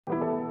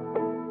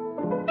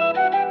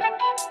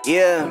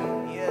Yeah.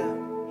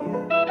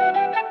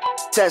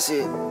 Test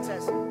it.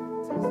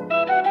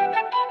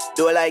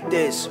 Do it like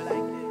this.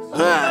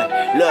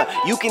 Look,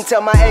 you can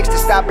tell my ex to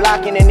stop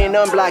blocking and then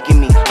unblocking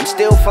me. I'm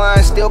still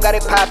fine, still got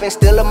it poppin',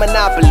 still a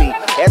monopoly.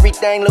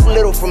 Everything look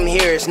little from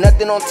here, it's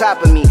nothing on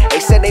top of me. They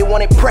said they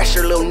wanted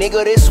pressure, little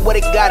nigga, this what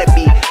it gotta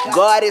be.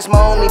 God is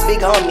my only big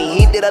homie,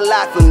 he did a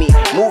lot for me.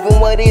 Moving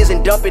what is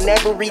and dumping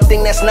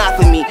everything that's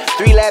not for me.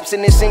 3 laps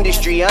in this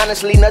industry,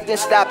 honestly nothing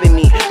stopping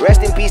me.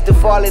 Rest in peace to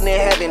falling in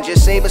heaven,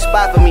 just save a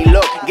spot for me.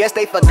 Look, guess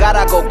they forgot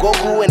I go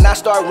Goku and I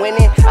start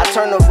winning. I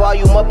turn the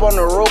volume up on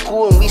the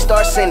Roku and we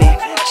start sinning.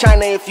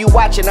 China, if you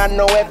watching, I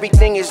know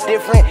everything is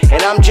different,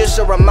 and I'm just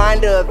a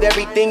reminder of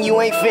everything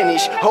you ain't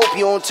finished. Hope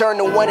you don't turn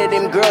to one of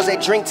them girls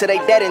that drink till they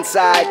dead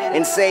inside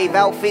and save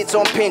outfits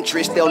on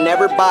Pinterest they'll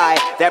never buy.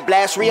 That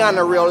blast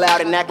Rihanna real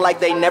loud and act like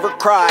they never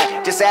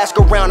cry. Just ask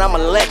around, I'm a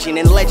legend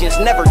and legends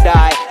never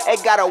die. They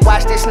gotta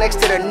watch this next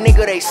to the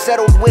nigga they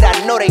settled with,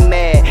 I know they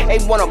mad.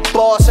 They wanna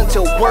boss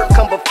until work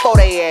come before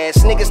they ass.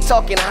 Niggas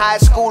talking high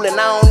school and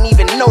I don't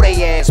even know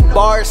they ass.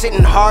 Bars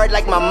hitting hard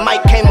like my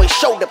mic came with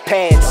shoulder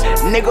pads.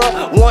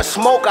 Nigga, want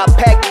smoke, I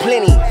pack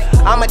plenty.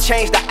 I'ma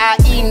change the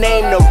IE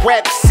name to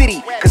Rap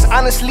City, cause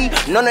honestly,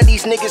 none of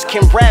these niggas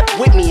can rap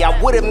with me.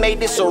 I would've made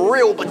this a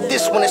real, but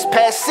this one is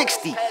past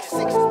 60.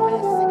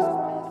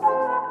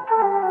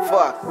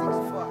 Fuck.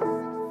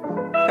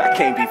 I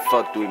can't be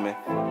fucked with, man.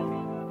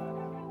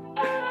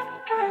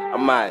 I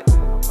might.